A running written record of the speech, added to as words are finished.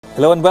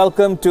Hello and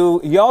welcome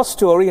to Your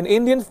Story. An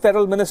Indian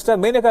Federal Minister,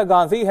 Maneka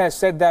Gandhi, has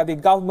said that the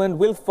government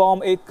will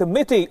form a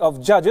committee of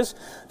judges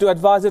to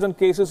advise it on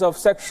cases of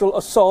sexual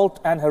assault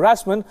and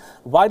harassment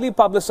widely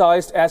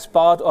publicized as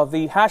part of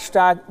the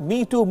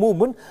 #MeToo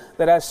movement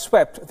that has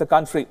swept the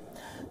country.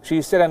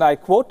 She said, and I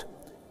quote,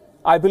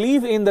 "I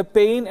believe in the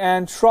pain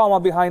and trauma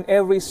behind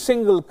every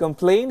single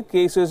complaint.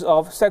 Cases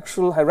of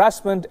sexual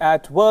harassment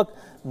at work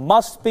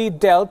must be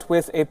dealt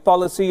with a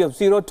policy of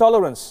zero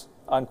tolerance,"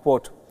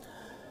 unquote.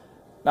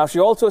 Now,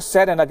 she also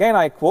said, and again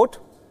I quote,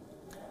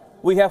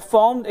 "We have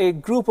formed a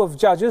group of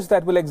judges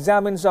that will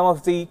examine some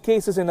of the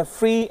cases in a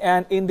free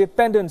and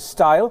independent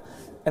style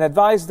and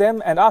advise them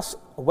and us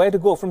where to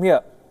go from here,"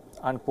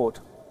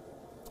 unquote.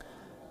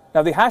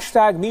 Now, the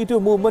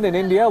 #MeToo movement in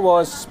India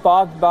was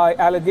sparked by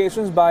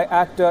allegations by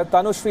actor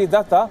Tanushree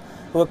Datta,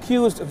 who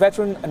accused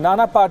veteran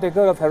Nana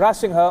Patekar of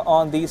harassing her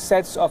on the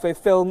sets of a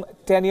film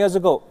 10 years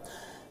ago.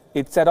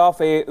 It set off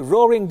a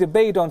roaring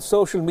debate on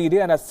social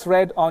media, and a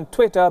thread on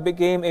Twitter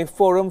became a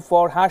forum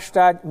for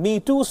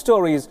 #MeToo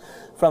stories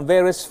from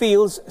various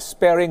fields,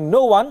 sparing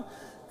no one: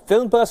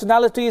 film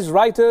personalities,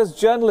 writers,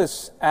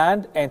 journalists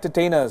and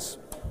entertainers.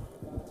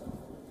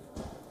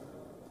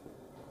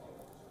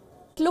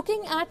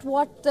 Looking at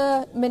what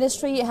the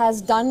ministry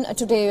has done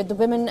today, the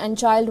Women and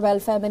Child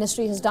Welfare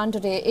Ministry has done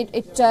today,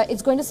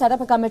 it's going to set up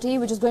a committee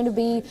which is going to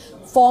be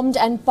formed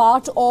and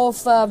part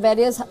of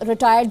various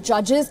retired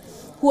judges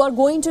who are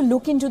going to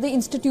look into the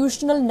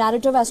institutional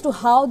narrative as to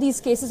how these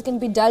cases can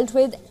be dealt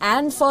with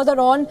and further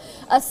on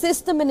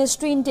assist the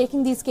ministry in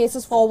taking these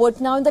cases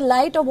forward. Now, in the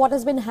light of what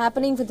has been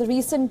happening for the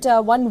recent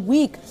 1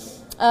 week,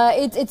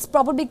 it's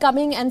probably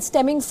coming and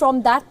stemming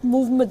from that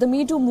movement, the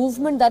Me Too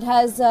movement that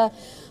has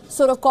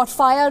sort of caught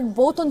fire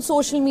both on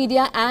social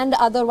media and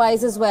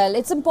otherwise as well.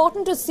 It's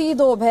important to see,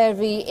 though,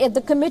 Bhairavi,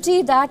 the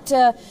committee that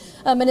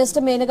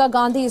Minister Maneka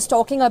Gandhi is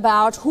talking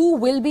about, who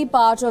will be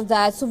part of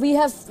that. So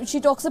she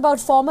talks about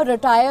former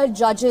retired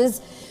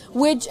judges,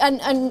 which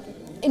and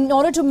in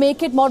order to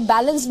make it more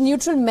balanced,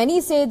 neutral,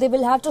 many say they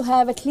will have to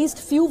have at least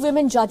few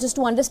women judges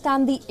to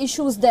understand the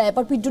issues there.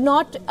 But we do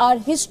not, our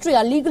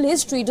legal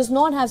history does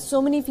not have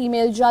so many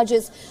female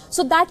judges.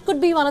 So that could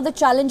be one of the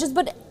challenges.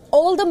 But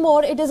all the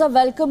more, it is a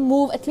welcome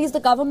move. At least the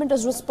government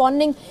is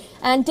responding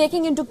and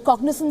taking into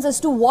cognizance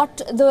as to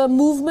what the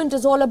movement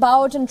is all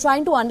about and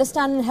trying to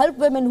understand and help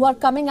women who are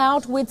coming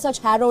out with such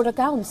harrowed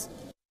accounts.